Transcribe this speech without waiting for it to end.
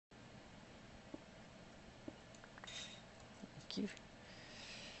Thank you.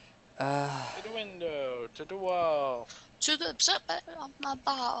 To the window, to the wall. To the tip of my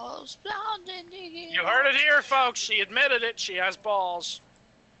balls. You heard it here, folks. She admitted it. She has balls.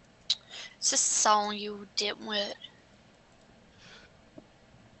 It's just a song, you dimwit.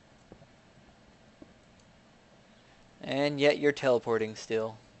 And yet you're teleporting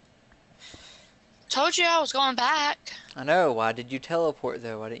still. Told you I was going back. I know. Why did you teleport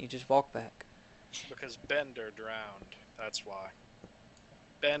though? Why didn't you just walk back? Because Bender drowned. That's why.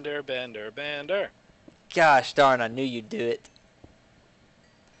 Bender, Bender, Bender. Gosh darn, I knew you'd do it.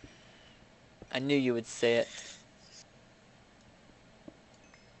 I knew you would say it.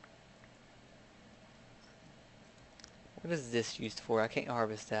 What is this used for? I can't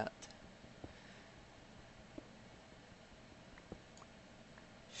harvest that.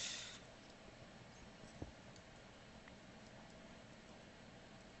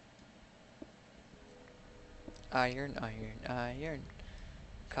 Iron, iron, iron.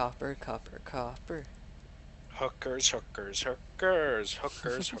 Copper, copper, copper. Hookers, hookers, hookers,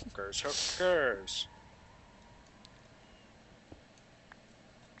 hookers, hookers, hookers.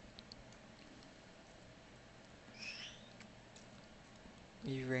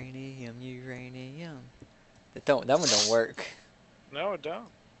 Uranium, uranium. That one don't work. No, it don't.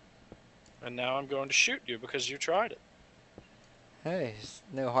 And now I'm going to shoot you because you tried it. Hey, there's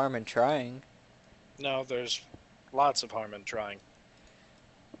no harm in trying. No, there's lots of harm in trying.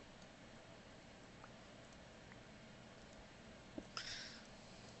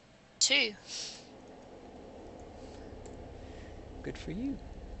 Two. Good for you.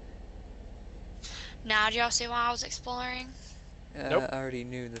 Now, do y'all see why I was exploring? Nope. I already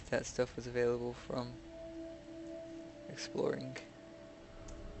knew that stuff was available from exploring.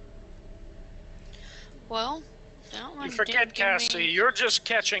 Well, you forget, Cassie, you're just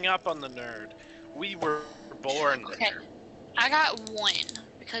catching up on the nerd. We were born okay. there. I got one,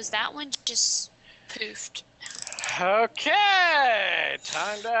 because that one just poofed. Okay,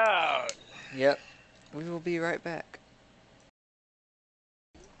 timed out. Yep, we will be right back.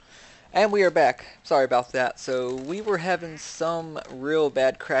 And we are back. Sorry about that. So we were having some real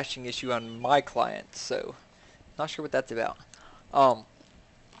bad crashing issue on my client, so not sure what that's about. I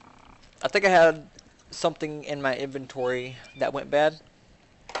think I had something in my inventory that went bad.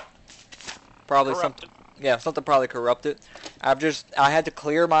 Probably Corrupted. something probably corrupted. I had to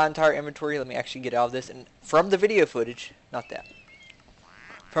clear my entire inventory. Let me actually get out of this. And from the video footage, not that.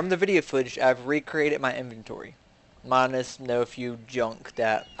 From the video footage, I've recreated my inventory. Minus no few junk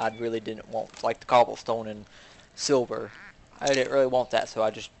that I really didn't want, like the cobblestone and silver. I didn't really want that, so I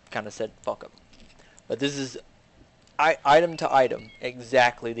just kind of said fuck them. But this is item to item,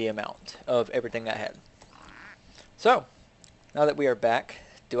 exactly the amount of everything I had. So, now that we are back,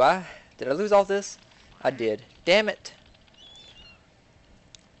 did I lose all this? I did. Damn it.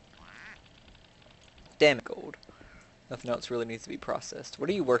 Damn it, gold. Nothing else really needs to be processed. What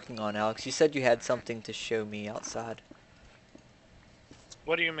are you working on, Alex? You said you had something to show me outside.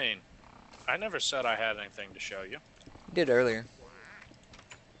 What do you mean? I never said I had anything to show you. You did earlier.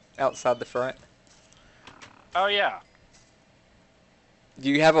 Outside the front. Oh, yeah. Do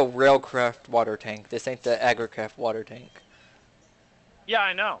you have a Railcraft water tank? This ain't the Agricraft water tank. Yeah,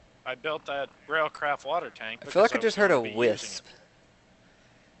 I know. I built that Railcraft water tank. I feel like I just heard a wisp.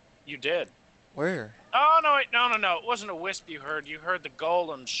 You did. Where? Oh, no, wait, no. It wasn't a wisp you heard. You heard the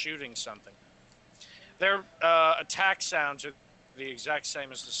golems shooting something. Their attack sounds are the exact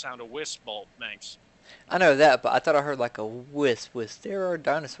same as the sound a wisp bolt makes. I know that, but I thought I heard like a wisp. There are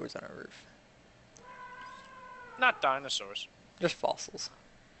dinosaurs on our roof. Not dinosaurs. Just fossils.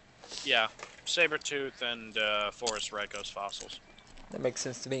 Yeah, saber-tooth and Forest Ricos fossils. That makes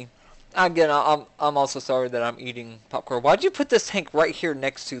sense to me. Again, I'm also sorry that I'm eating popcorn. Why'd you put this tank right here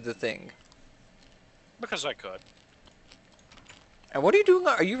next to the thing? Because I could. And what are you doing?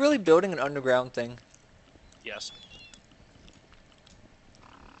 Are you really building an underground thing? Yes.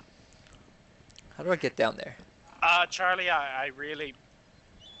 How do I get down there? Charlie, I really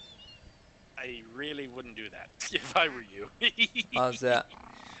wouldn't do that if I were you. How's that?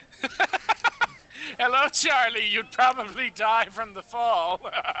 Hello, Charlie. You'd probably die from the fall.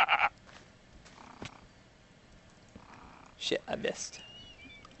 Shit, I missed.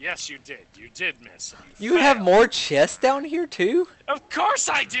 Yes, you did. You did miss. You have more chests down here, too? Of course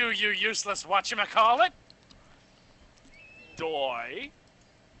I do, you useless whatchamacallit. Doy.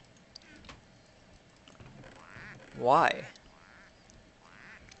 Why?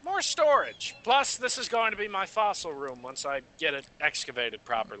 More storage. Plus, this is going to be my fossil room once I get it excavated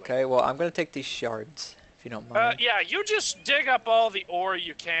properly. Okay, well, I'm going to take these shards, if you don't mind. Yeah, you just dig up all the ore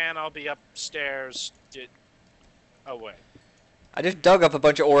you can. I'll be upstairs. Oh, wait. I just dug up a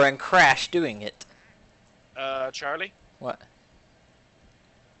bunch of ore and crashed doing it. Charlie? What?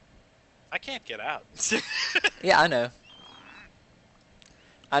 I can't get out. Yeah, I know.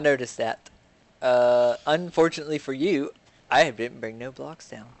 I noticed that. Unfortunately for you, I didn't bring no blocks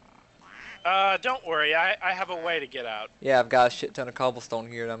down. Don't worry. I have a way to get out. Yeah, I've got a shit ton of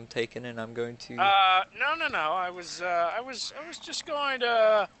cobblestone here that I'm taking, and I'm going to... No. I was just going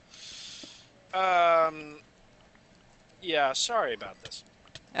to... Yeah, sorry about this.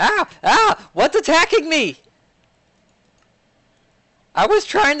 Ah! Ah! What's attacking me? I was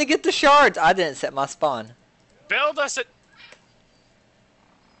trying to get the shards. I didn't set my spawn. Build us a...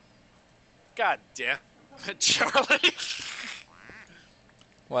 God damn it, Charlie.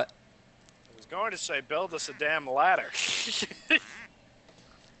 What? I was going to say build us a damn ladder.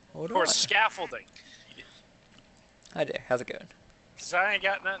 Hold or on. scaffolding. Hi there. How's it going? Because I ain't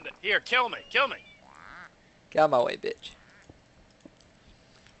got nothing to... Here, kill me. Kill me. Get out of my way, bitch.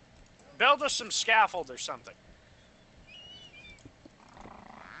 Build us some scaffold or something.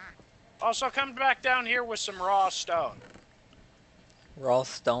 Also, come back down here with some raw stone. Raw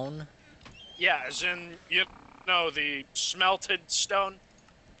stone? Yeah, as in, you know, the smelted stone.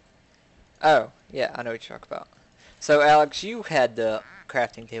 Oh, yeah, I know what you're talking about. So, Alex, you had the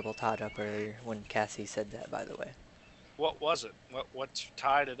crafting table tied up earlier when Cassie said that, by the way. What was it? What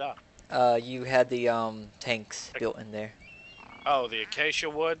tied it up? You had the, tanks built in there. Oh, the acacia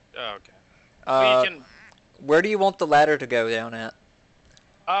wood? Oh, okay. We can... Where do you want the ladder to go down at?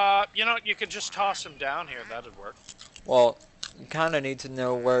 You know, you could just toss them down here. That'd work. Well, you kind of need to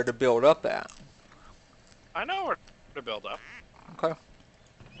know where to build up at. I know where to build up. Okay.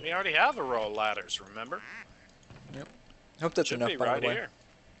 We already have a row of ladders, remember? Yep. Hope that's Should enough, be by right the way. here.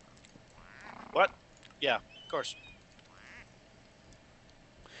 What? Yeah, of course.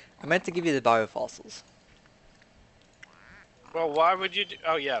 I meant to give you the biofossils. Well, why would you do...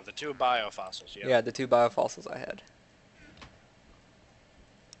 Oh, yeah, the 2 biofossils, yeah. Yeah, the 2 biofossils I had.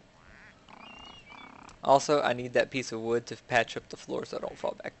 Also, I need that piece of wood to patch up the floor so I don't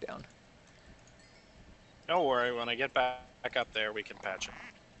fall back down. Don't worry, when I get back up there, we can patch it.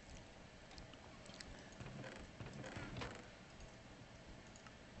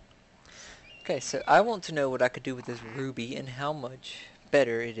 Okay, so I want to know what I could do with this ruby and how much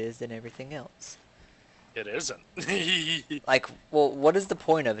better it is than everything else. It isn't. Like, well, what is the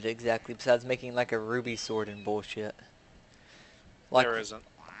point of it exactly besides making like a ruby sword and bullshit? Like, There isn't.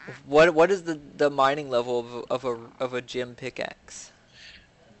 what is the mining level of a gem pickaxe?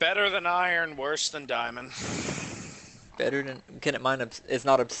 Better than iron, worse than diamond. Better than, can it mine it's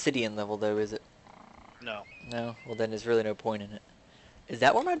not obsidian level though, is it? No. No? Well then there's really no point in it. Is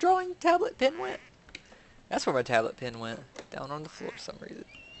that where my drawing tablet pin went? That's where my tablet pin went. Down on the floor for some reason.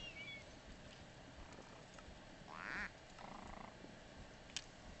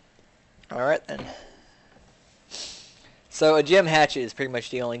 Alright then. So a gem hatchet is pretty much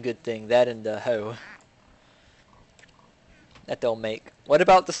the only good thing. That and the hoe. That they'll make. What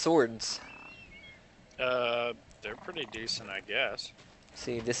about the swords? They're pretty decent, I guess.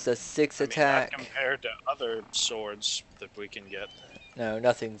 See, this does 6 I mean, attack. not compared to other swords that we can get. No,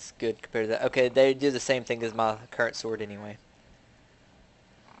 nothing's good compared to that. Okay, they do the same thing as my current sword anyway.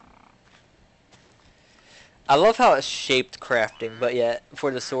 I love how it's shaped crafting, but yet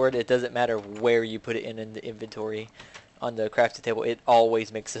for the sword, it doesn't matter where you put it in the inventory. On the crafting table, it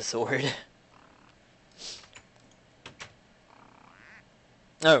always makes a sword.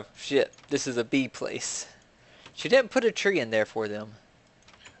 Oh, shit. This is a bee place. She didn't put a tree in there for them.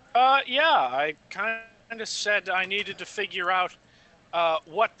 Yeah, I kind of said I needed to figure out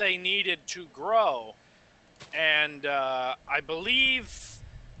what they needed to grow. And I believe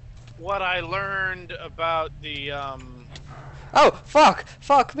what I learned about the... Oh, fuck!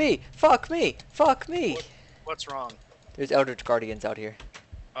 Fuck me! Fuck me! Fuck me! What's wrong? There's Eldritch Guardians out here.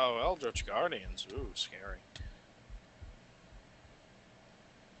 Oh, Eldritch Guardians. Ooh, scary.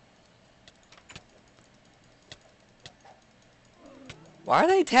 Why are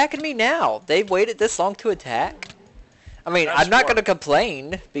they attacking me now? They've waited this long to attack? I mean, That's I'm not Warp. going to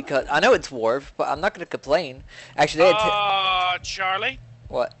complain, because I know it's Warp, but I'm not going to complain. Actually, they Charlie?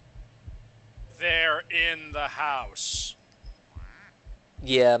 What? They're in the house.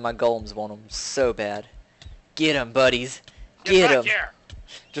 Yeah, my golems want them so bad. Get them, buddies. Get Get back them. here.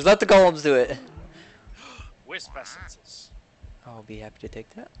 Just let the golems do it. Wisp essences. I'll be happy to take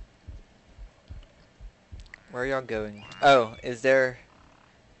that. Where are y'all going? Oh, is there...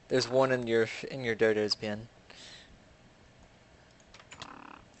 There's one in your dodo's pen.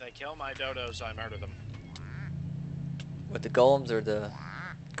 If they kill my dodos, I murder them. With the golems or the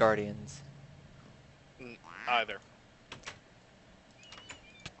guardians? Either.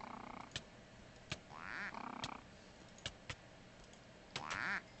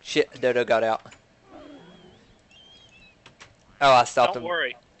 Shit, Dodo got out. Oh, I stopped Don't him.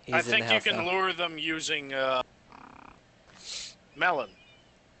 worry. He's I in the think you house can now. lure them using melon.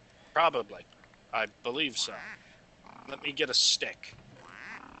 Probably. I believe so. Let me get a stick.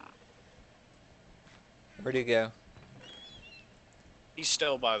 Where'd he go? He's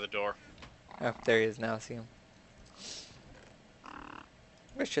still by the door. Oh, there he is now. I see him.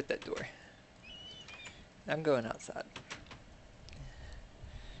 I'm gonna shut that door. I'm going outside.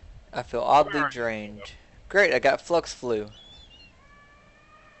 I feel oddly Where are you? drained. Great, I got flux flu.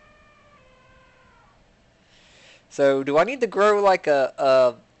 So, do I need to grow like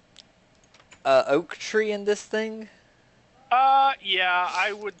a oak tree in this thing? Yeah,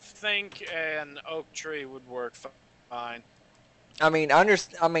 I would think an oak tree would work fine. I mean,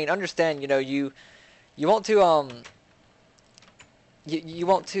 understand. You know, you want to you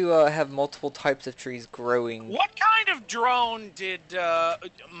want to have multiple types of trees growing. What kind of drone did,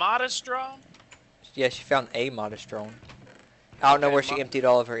 modest drone? Yeah, she found a modest drone. I don't know Okay, where she emptied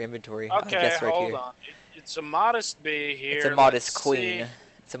all of her inventory. I Okay, guess right hold here. on. It's a modest bee here. It's a modest Let's queen. see.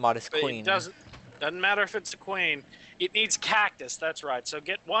 It's a modest But queen. it doesn't matter if it's a queen. It needs cactus. That's right. So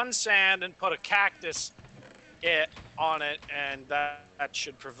get one sand and put a cactus on it, and that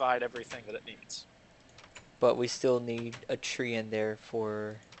should provide everything that it needs. But we still need a tree in there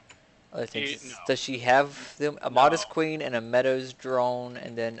for other things. No. Does she have them? A modest queen and a meadows drone,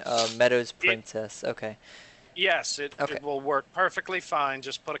 and then a meadows princess. Okay. Yes, it Okay. will work perfectly fine.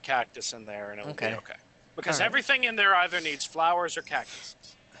 Just put a cactus in there, and it will be Okay. okay. Because All right. everything in there either needs flowers or cactus.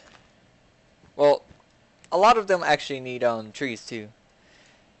 Well, a lot of them actually need trees too.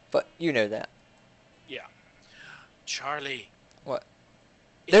 But you know that. Yeah. Charlie. What?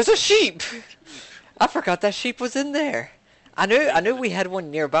 There's a sheep. I forgot that sheep was in there. I knew we had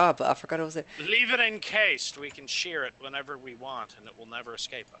one nearby, but I forgot it was there. Leave it encased. We can shear it whenever we want, and it will never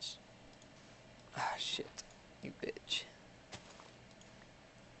escape us. Ah, shit. You bitch.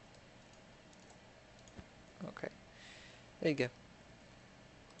 Okay. There you go.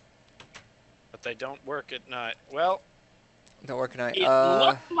 But they don't work at night. Well, Don't work tonight. it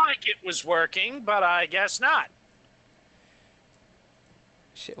looked like it was working, but I guess not.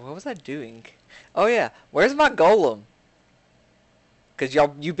 Shit, what was I doing? Oh yeah, where's my golem? Cause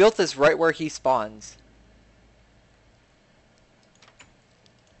you built this right where he spawns.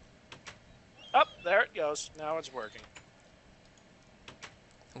 Oh, there it goes. Now it's working.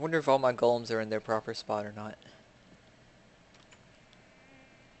 I wonder if all my golems are in their proper spot or not.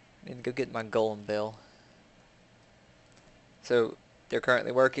 I need to go get my golem bill. So, they're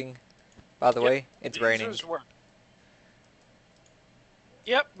currently working. By the Yep, way, it's raining. These work.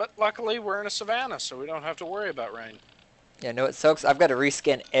 Yep, but luckily we're in a savanna, so we don't have to worry about rain. Yeah, no, it sucks. I've got to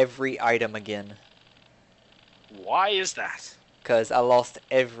rescan every item again. Why is that? Because I lost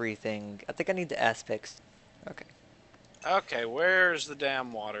everything. I think I need the aspects. Okay. Okay, where's the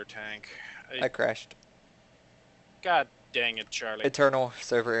damn water tank? I crashed. God dang it, Charlie. Eternal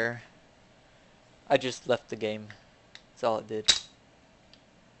server error. I just left the game. That's all it did.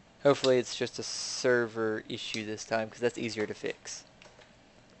 Hopefully it's just a server issue this time, because that's easier to fix.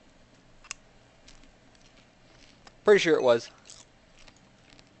 Pretty sure it was.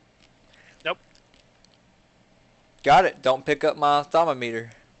 Nope. Got it. Don't pick up my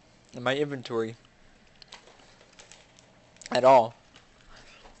thermometer in my inventory. At all.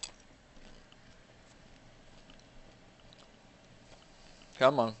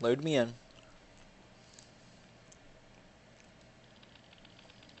 Come on, load me in.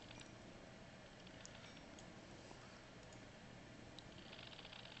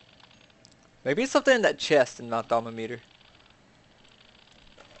 Maybe it's something in that chest in my thermometer.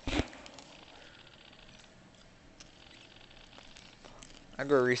 I'm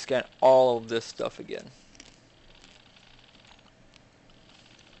gonna rescan all of this stuff again.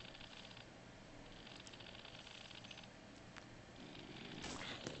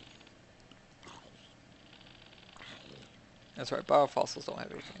 That's right, biofossils don't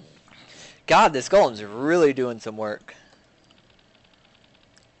have anything. God, this golem's really doing some work.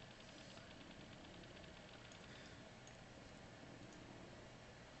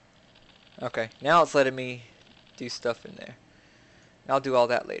 Okay, now it's letting me do stuff in there. I'll do all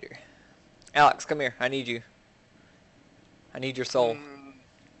that later. Alex, come here. I need you. I need your soul.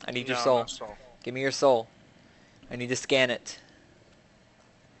 I need your No, soul. no soul. Give me your soul. I need to scan it.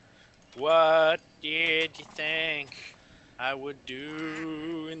 What did you think I would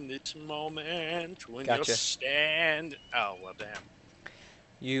do in this moment when you Gotcha. stand? Oh, well, damn.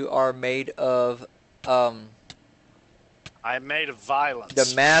 You are made of I'm made of violence. the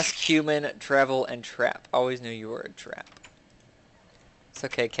masked human travel and trap. Always knew you were a trap.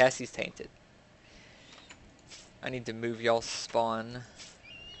 It's okay, Cassie's tainted. I need to move y'all's spawn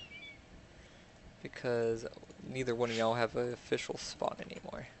because neither one of y'all have an official spawn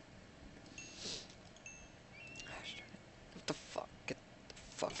anymore. What the fuck? Get the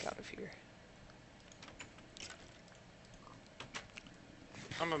fuck out of here.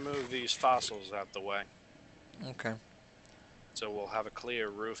 I'm gonna move these fossils out the way. Okay. So we'll have a clear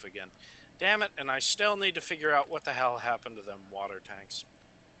roof again. Damn it, and I still need to figure out what the hell happened to them water tanks.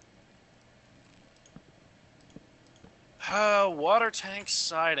 Water tank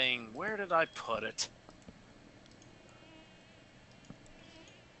siding. Where did I put it?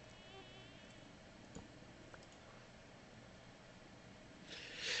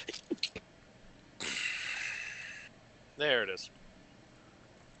 There it is.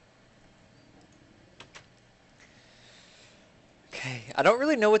 Okay, I don't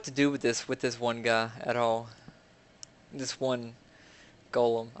really know what to do with this one guy at all. This one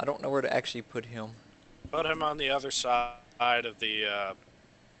golem. I don't know where to actually put him. Put him on the other side of the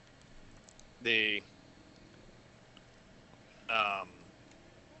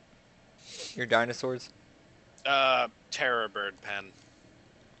Your dinosaurs. terror bird pen.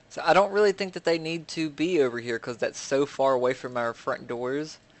 So I don't really think that they need to be over here because that's so far away from our front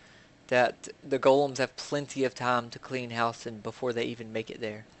doors that the golems have plenty of time to clean house and before they even make it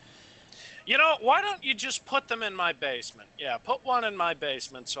there. You know, why don't you just put them in my basement? Yeah, put one in my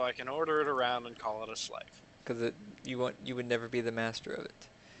basement so I can order it around and call it a slave. Because you would never be the master of it.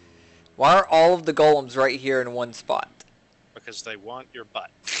 Why are all of the golems right here in one spot? Because they want your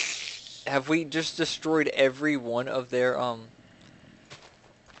butt. Have we just destroyed every one of their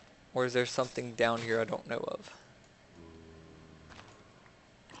or is there something down here I don't know of?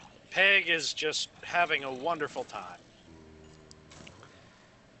 Pig is just having a wonderful time.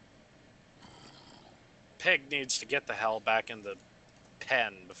 Pig needs to get the hell back in the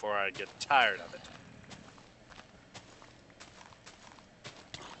pen before I get tired of it.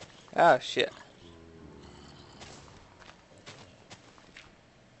 Ah, shit.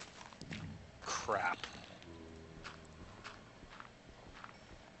 Crap.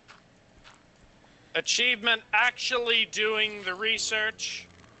 Achievement actually doing the research.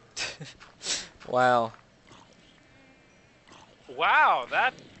 Wow. Wow,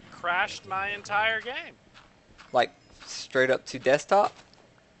 that crashed my entire game. Like, straight up to desktop?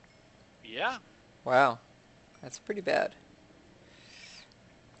 Yeah. Wow. That's pretty bad.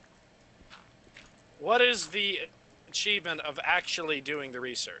 What is the achievement of actually doing the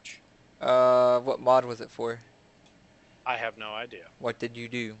research? What mod was it for? I have no idea. What did you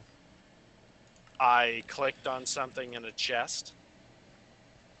do? I clicked on something in a chest.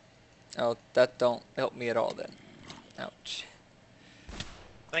 Oh, that don't help me at all then. Ouch.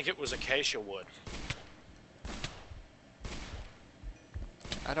 I think it was acacia wood.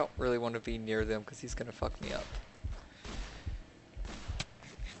 I don't really want to be near them because he's gonna fuck me up.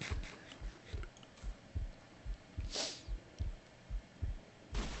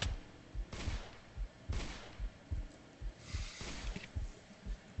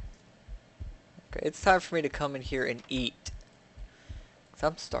 Okay, it's time for me to come in here and eat. 'Cause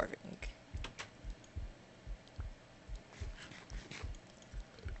I'm starving.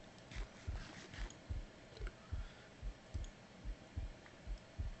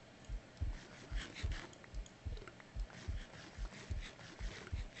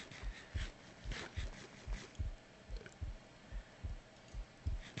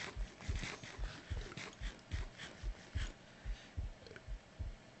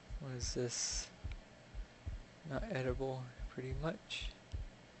 What is this? Not edible, pretty much.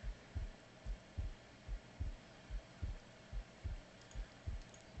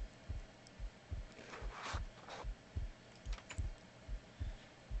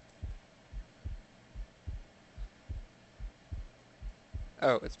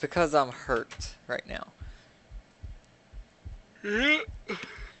 Oh, it's because I'm hurt right now.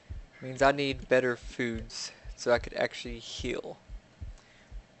 Means I need better foods so I could actually heal.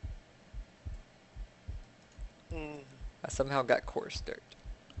 I somehow got coarse dirt.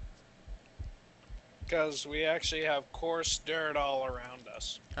 Because we actually have coarse dirt all around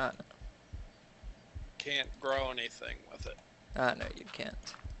us. I know. Can't grow anything with it. I know you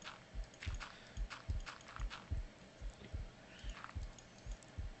can't.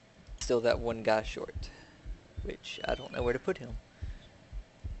 Still that one guy short, which I don't know where to put him.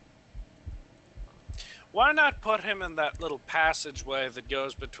 Why not put him in that little passageway that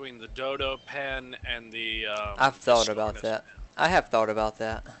goes between the dodo pen and the I've thought the about Stornus that. pen? I have thought about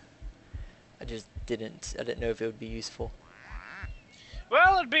that. I just didn't know if it would be useful.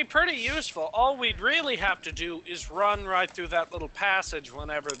 Well, it'd be pretty useful. All we'd really have to do is run right through that little passage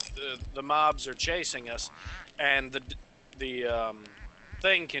whenever the mobs are chasing us, and the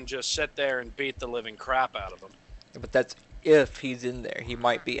thing can just sit there and beat the living crap out of them. But that's if he's in there. He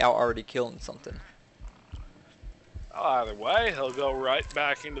might be out already killing something. Well, either way, he'll go right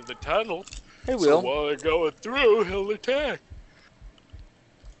back into the tunnel. He So will. while they're going through, he'll attack.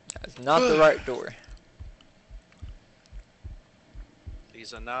 That's not the right door.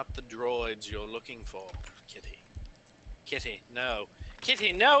 These are not the droids you're looking for, Kitty. Kitty, no.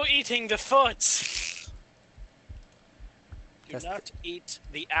 Kitty, no eating the foot! Do not eat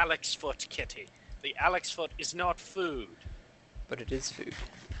the Alex foot, Kitty. The Alex foot is not food. But it is food.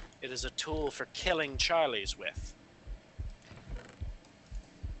 It is a tool for killing Charlies with.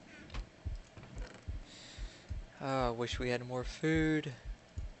 Oh, I wish we had more food.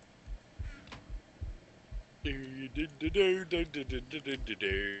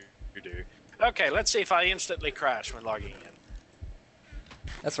 Okay, let's see if I instantly crash when logging in.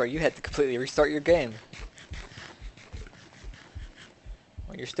 That's right, you had to completely restart your game.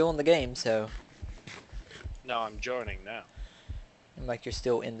 Well, you're still in the game, so... No, I'm joining now. like you're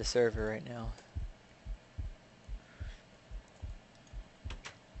still in the server right now.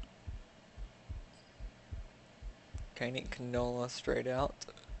 Can I eat canola straight out?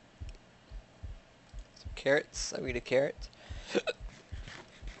 Some carrots. I eat a carrot.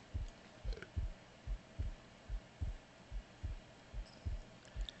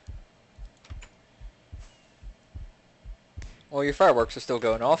 Well, your fireworks are still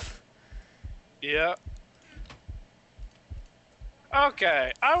going off. Yeah.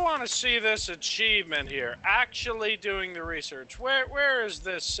 Okay, I want to see this achievement here. Actually doing the research. Where is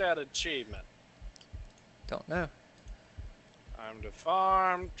this set achievement? Don't know. Time to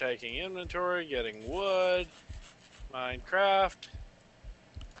farm, taking inventory, getting wood, Minecraft.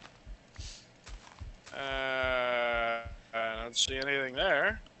 I don't see anything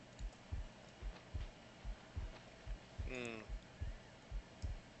there.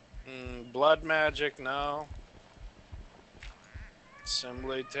 Blood magic, no.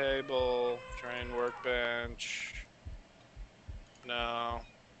 Assembly table, train workbench, no.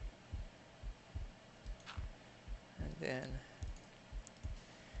 And then...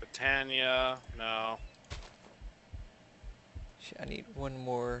 Britannia, no. I need one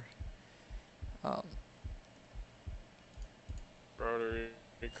more... Rotary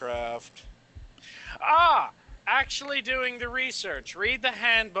craft. Ah! Actually doing the research. Read the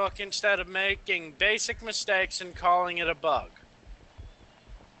handbook instead of making basic mistakes and calling it a bug.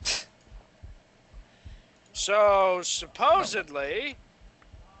 So, supposedly,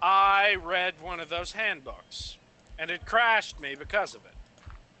 I read one of those handbooks, and it crashed me because of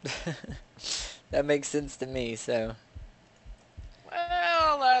it. That makes sense to me, so...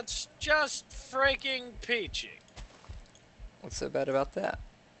 Well, that's just freaking peachy. What's so bad about that?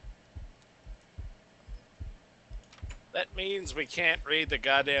 That means we can't read the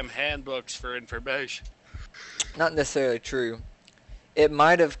goddamn handbooks for information. Not necessarily true. It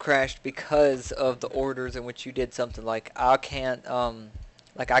might have crashed because of the orders in which you did something like, I can't,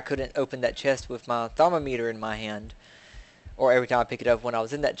 like I couldn't open that chest with my thermometer in my hand, or every time I pick it up when I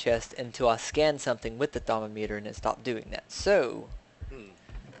was in that chest, until I scanned something with the thermometer and it stopped doing that. So,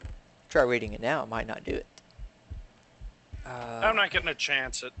 try reading it now, it might not do it. I'm not getting a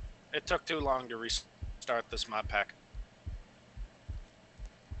chance. It took too long to restart this mod pack.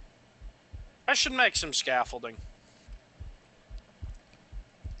 I should make some scaffolding.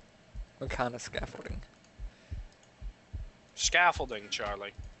 What kind of scaffolding? Scaffolding,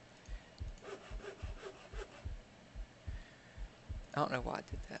 Charlie. I don't know why I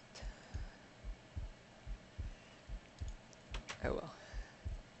did that. Oh well.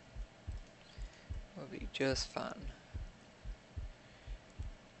 We'll be just fine.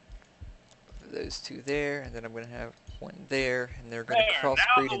 Those two there, and then I'm going to have one there, and they're going to crossbreed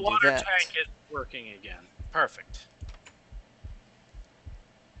and do that. Now the water tank is working again. Perfect.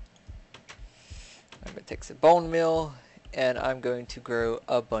 I'm going to take some bone meal, and I'm going to grow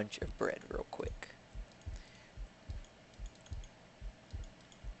a bunch of bread real quick.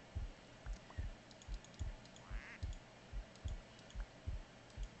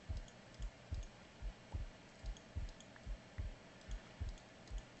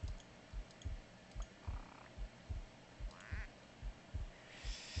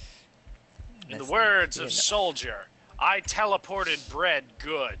 In the words of Soldier, I teleported bread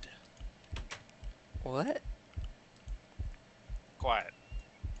good. What? Quiet.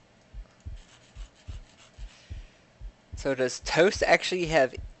 So does toast actually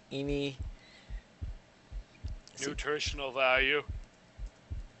have any Nutritional value?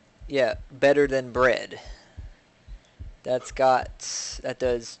 Yeah, better than bread. That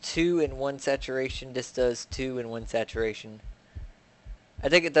does 2 and 1 saturation. This does 2 and 1 saturation. I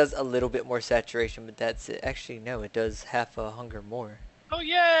think it does a little bit more saturation, but that's it. Actually, no, it does half a hunger more. Oh,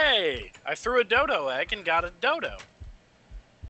 yay! I threw a dodo egg and got a dodo.